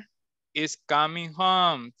mother is coming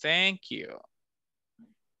home. Thank you.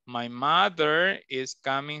 My mother is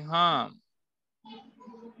coming home.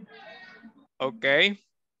 Okay.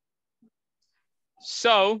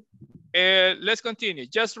 So, let's continue.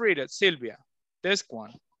 Just read it, Sylvia. This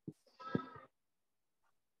one.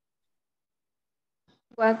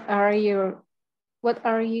 What are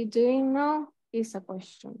you doing now? Is a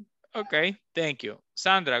question. Okay, thank you.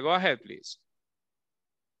 Sandra, go ahead, please.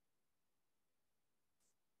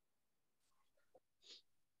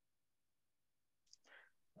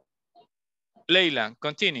 Leila,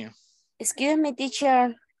 continue. Excuse me,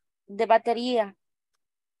 teacher. The batería.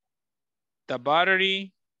 The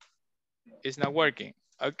battery is not working.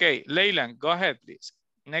 Okay, Leila, go ahead, please.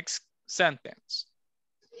 Next sentence.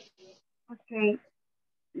 Okay.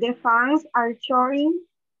 The fans are shouting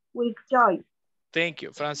with joy. Thank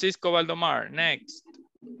you. Francisco Valdomar, next.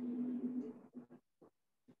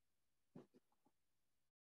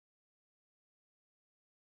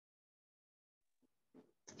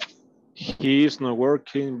 He is not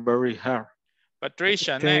working very hard.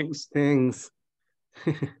 Patricia, next. Thanks.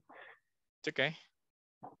 It's okay.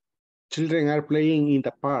 Children are playing in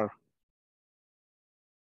the park.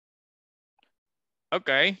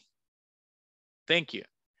 Okay. Thank you.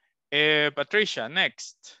 Patricia,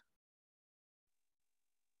 next.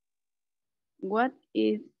 What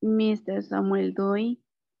is Mr. Samuel doing?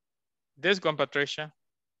 This one, Patricia.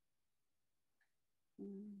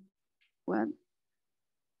 What?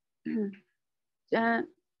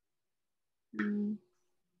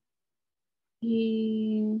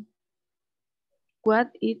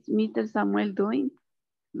 What is Mr. Samuel doing?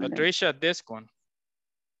 Patricia, this one.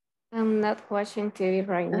 I'm not watching TV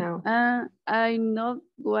right now. I'm not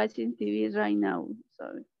watching TV right now.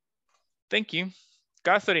 Sorry. Thank you.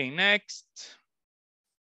 Catherine, next.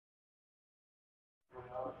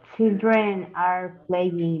 Children are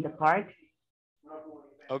playing in the park.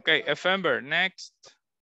 Okay, Efember, next.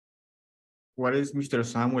 What is Mr.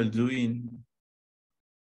 Samuel doing?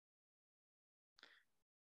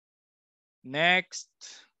 Next.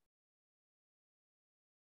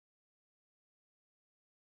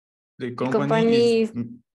 The company is...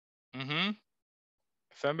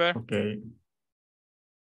 Efember. Okay.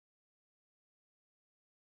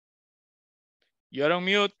 You're on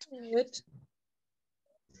mute.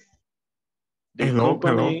 The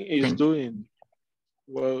company is doing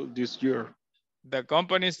well this year. The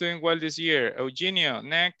company is doing well this year. Eugenio,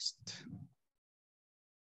 next.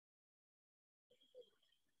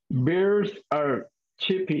 Birds are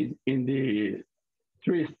chirping in the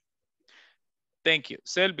trees. Thank you.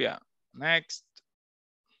 Sylvia, next.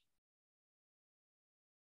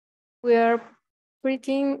 We are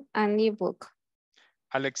printing an ebook.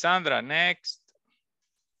 Alexandra, next.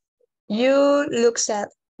 You look sad.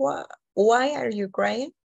 Why are you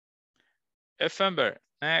crying? Efember,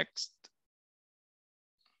 next.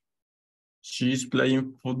 She's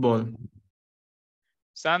playing football.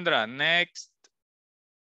 Sandra, next.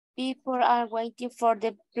 People are waiting for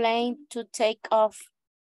the plane to take off.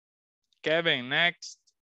 Kevin, next.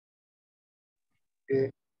 She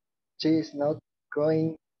is not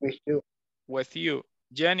going with you. With you.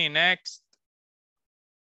 Jenny, next.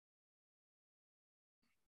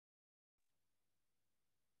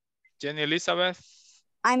 Jenny Elizabeth.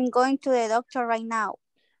 I'm going to the doctor right now.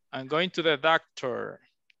 I'm going to the doctor.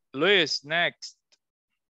 Luis, next.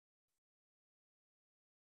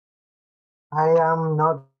 I am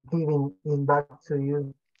not giving it back to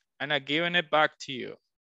you. I'm not giving it back to you.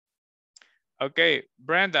 Okay,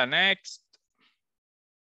 Brenda, next.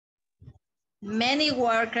 Many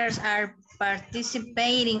workers are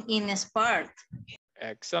participating in sport.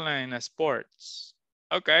 Excellent, in sports.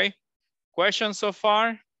 Okay, questions so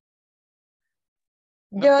far?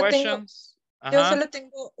 No questions? Yo solo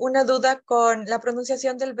tengo una duda con la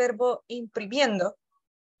pronunciación del verbo imprimiendo.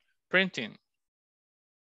 Printing.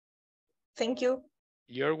 Thank you.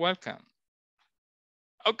 You're welcome.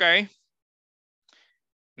 Okay.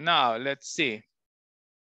 Now, let's see.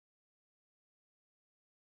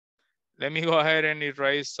 Let me go ahead and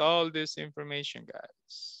erase all this information,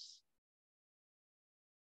 guys.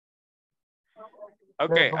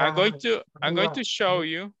 Okay, I'm going to show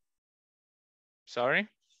you. Sorry.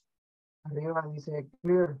 Arriba dice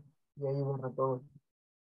clear y ahí borra todo.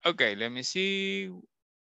 Okay, let me see.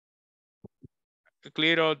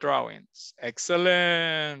 Clear all drawings.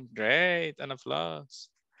 Excellent. Great. An applause.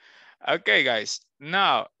 Okay, guys.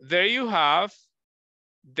 Now, there you have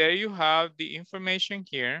the information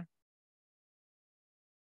here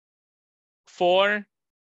for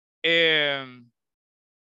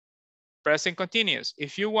present continuous.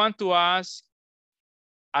 If you want to ask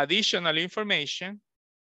additional information,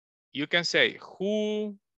 you can say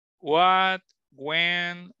who, what,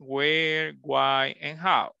 when, where, why, and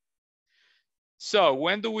how. So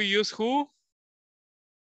when do we use who?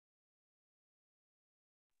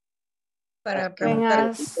 Para When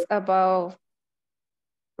asked about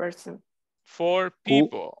person. For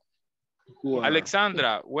people. Who are?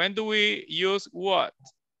 Alexandra, when do we use what?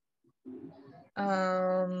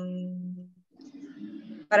 Para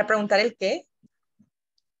preguntar el qué.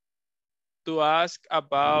 To ask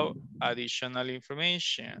about additional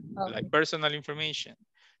information, like personal information.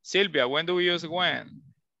 Sylvia, when do we use when?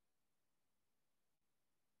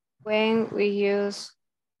 When we use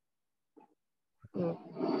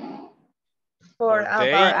For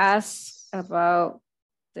ask about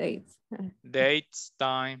dates. Dates,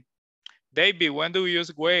 time. David, when do we use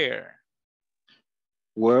where?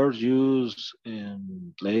 Where used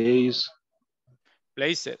in place.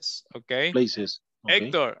 Places, okay. Places. Okay.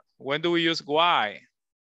 Hector, when do we use why?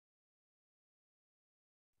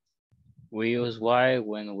 We use why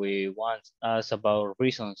when we want to ask about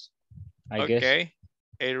reasons, I guess. Okay,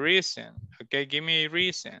 a reason. Okay, give me a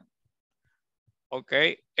reason.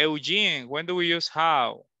 Okay, Eugene, when do we use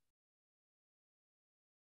how?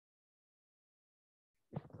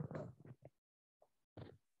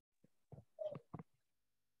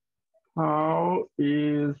 How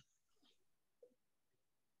is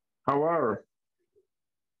however?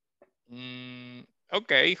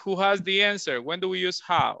 Okay, who has the answer? When do we use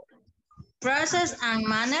how? Process and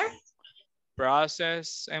manner.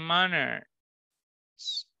 Process and manner.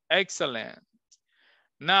 Excellent.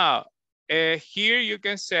 Now, here you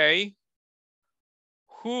can say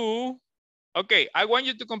who. Okay, I want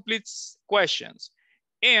you to complete questions.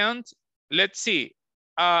 And let's see,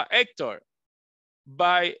 Hector,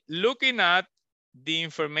 by looking at the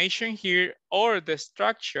information here or the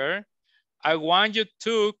structure, I want you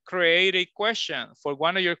to create a question for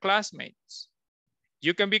one of your classmates.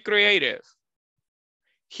 You can be creative.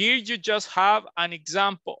 Here you just have an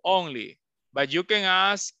example only, but you can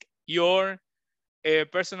ask your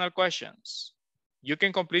personal questions. You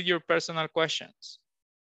can complete your personal questions.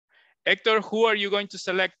 Hector, who are you going to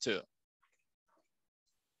select to?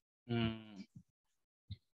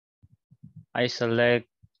 I select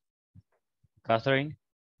Catherine.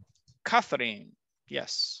 Catherine,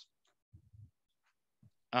 yes.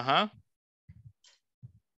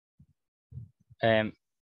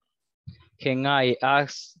 Can I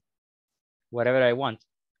ask whatever I want?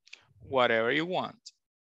 Whatever you want.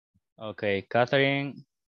 Okay, Catherine.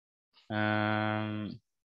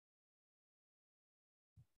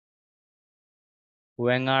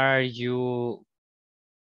 When are you?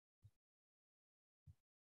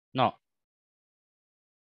 No.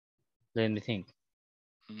 Let me think.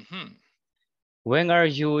 When are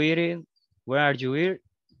you eating? Where are you eat?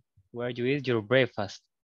 Where you eat your breakfast?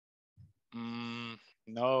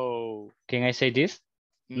 No. Can I say this?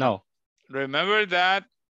 No. Remember that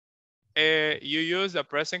you use the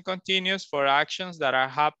present continuous for actions that are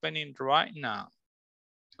happening right now.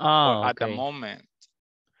 Oh, or at the okay. moment.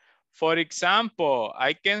 For example,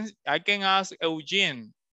 I can ask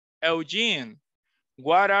Eugene,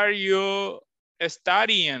 what are you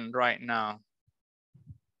studying right now?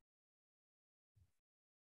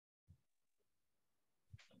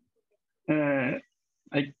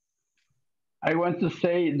 I want to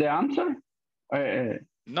say the answer.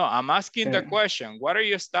 No, I'm asking the question. What are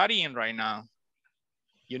you studying right now?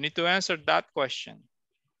 You need to answer that question.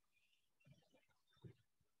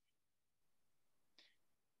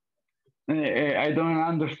 I don't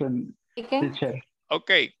understand, teacher.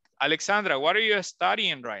 Okay, Alexandra, what are you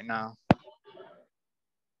studying right now?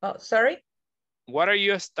 Oh, sorry? What are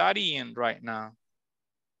you studying right now?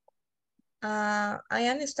 I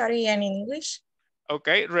am studying English.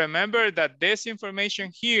 Okay, remember that this information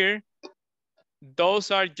here,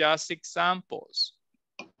 those are just examples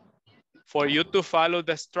for you to follow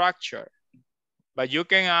the structure. But you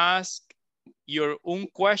can ask your own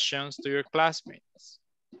questions to your classmates.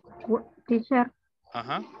 Teacher,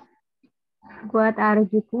 Uh-huh. what are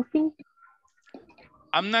you cooking?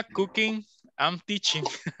 I'm not cooking, I'm teaching.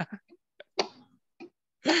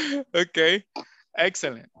 Okay,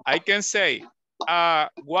 excellent. I can say,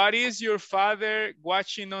 what is your father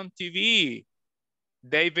watching on TV,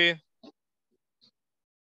 David?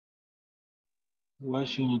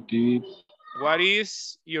 Watching on TV. What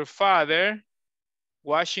is your father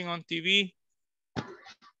watching on TV?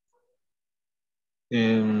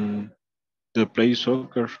 They play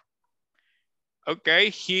soccer. Okay,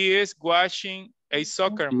 he is watching a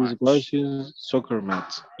soccer match. He's watching soccer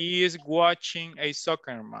match. He is watching a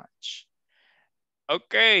soccer match.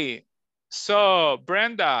 Okay, so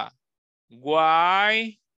Brenda,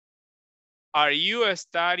 why are you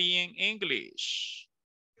studying English?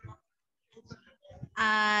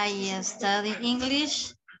 I study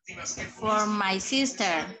English for my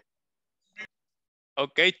sister.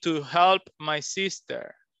 Okay, to help my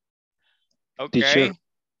sister. Okay. Teacher.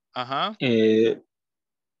 Uh-huh.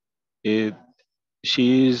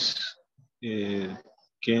 She's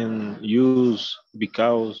can use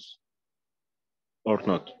because or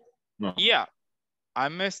not. No. Yeah,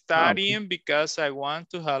 I'm studying because I want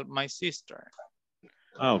to help my sister.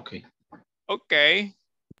 Okay. Okay.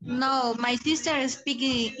 No, my sister is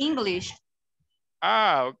speaking English.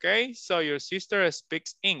 Okay. So your sister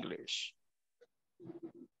speaks English.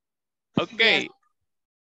 Okay.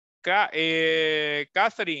 Yes.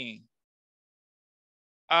 Catherine,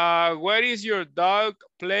 where is your dog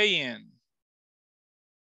playing?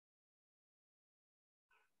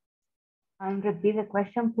 Repeat the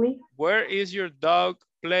question, please. Where is your dog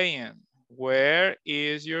playing? Where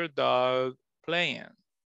is your dog playing?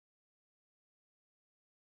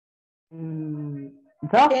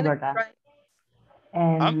 Dog, ¿verdad?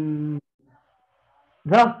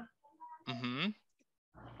 Dog.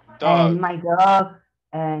 Dog.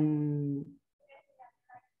 And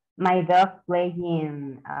my dog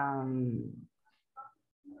playing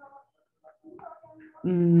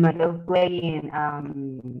in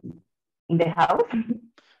the house.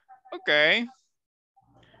 Okay.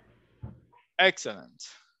 Excellent.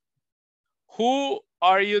 Who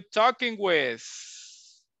are you talking with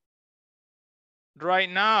right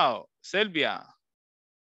now, Sylvia?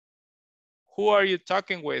 Who are you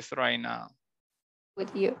talking with right now?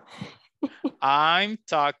 With you. I'm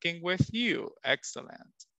talking with you.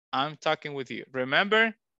 Excellent. I'm talking with you.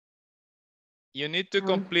 Remember, you need to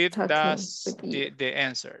complete the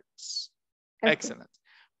answers. Okay. Excellent.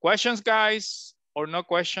 Questions, guys, or no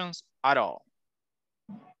questions at all?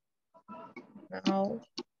 No.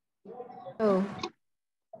 Oh.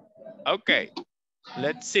 Okay,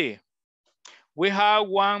 let's see. We have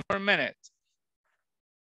 1 more minute.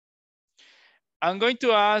 I'm going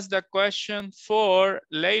to ask the question for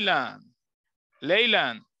Leyland.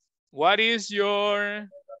 Leyland, what is your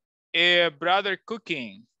brother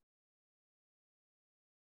cooking?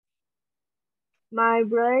 My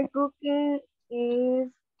brother cooking is...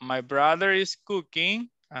 My brother is cooking.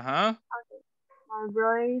 Okay. My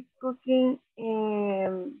brother is cooking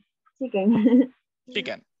chicken.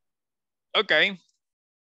 Chicken. Okay.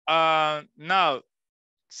 Now,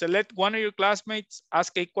 select one of your classmates,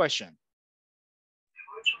 ask a question.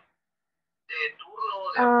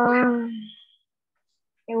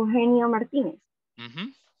 Eugenio Martínez.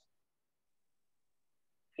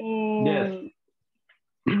 Yes.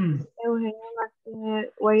 Eugenio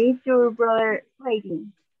Martínez, what is your brother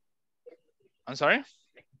rating? I'm sorry?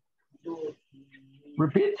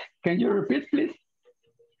 Repeat. Can you repeat, please?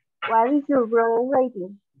 What is your brother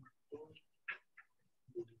rating?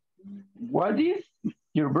 What is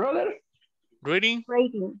your brother? Reading?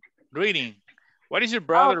 Rating. Reading. What is your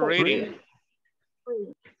brother Okay. reading?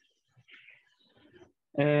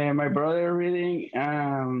 My brother reading.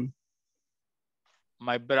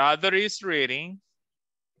 My brother is reading.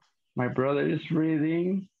 My brother is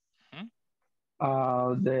reading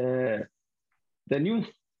the news.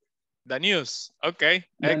 The news. Okay,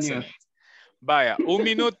 The excellent. news. Vaya, un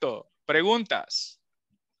minuto. Preguntas.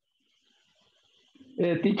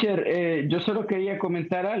 Teacher, yo solo quería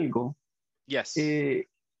comentar algo. Yes.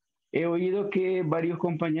 He oído que varios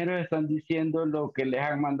compañeros están diciendo lo que les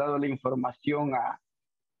han mandado la información a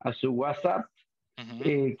su WhatsApp.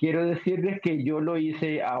 Quiero decirles que yo lo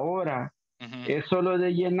hice ahora. Es solo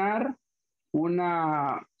de llenar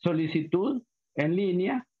una solicitud en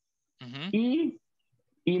línea y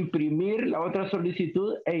imprimir la otra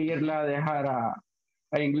solicitud e irla a dejar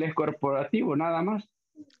a inglés corporativo, nada más,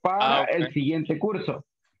 para el siguiente curso,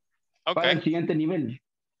 para el siguiente nivel.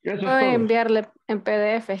 Eso Puedo es todo. enviarle en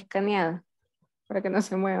PDF escaneada para que no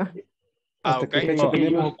se mueva. ¿Hasta qué fecha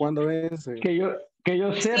tenemos? ¿Cuándo vence? Que yo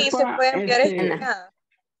sepa. Sí, se puede enviar escaneada.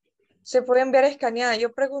 Se puede enviar escaneada.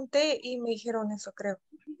 Yo pregunté y me dijeron eso, creo.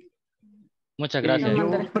 Muchas gracias.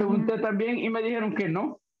 Yo pregunté también y me dijeron que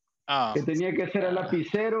no, que tenía que ser a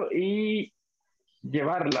lapicero y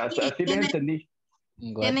llevarlas. Así les entendí.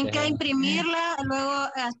 Tienen que imprimirla, luego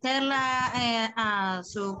hacerla a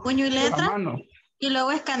su puño y letra. A mano. Y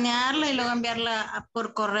luego escanearla y luego enviarla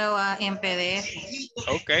por correo en PDF.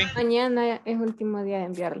 Ok. Mañana es último día de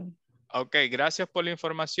enviarlo. Ok, gracias por la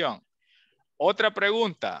información. Otra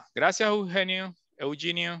pregunta. Gracias, Eugenio.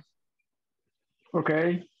 Ok.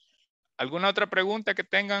 ¿Alguna otra pregunta que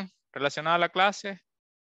tengan relacionada a la clase?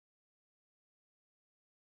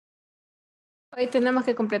 Hoy tenemos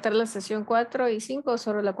que completar la sesión 4 y 5 o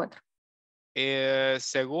solo la 4.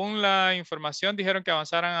 Según la información, dijeron que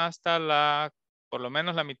avanzaran hasta por lo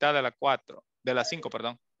menos la mitad de la 4, de la 5,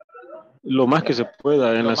 perdón. Lo más que se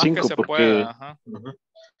pueda en la 5, porque,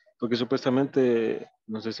 porque supuestamente,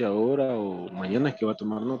 no sé si ahora o mañana es que va a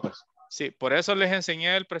tomar notas. Sí, por eso les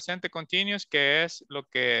enseñé el presente continuous, que es lo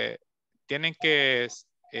que tienen que,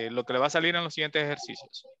 lo que le va a salir en los siguientes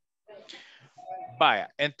ejercicios.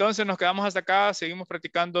 Vaya, entonces nos quedamos hasta acá, seguimos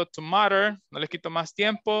practicando tomorrow, no les quito más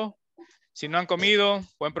tiempo. Si no han comido,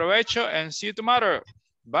 buen provecho and see you tomorrow.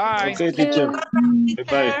 Bye. Okay, teacher.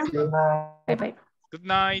 Bye-bye. Bye-bye. Good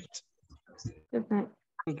night. Good night.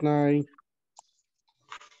 Good night.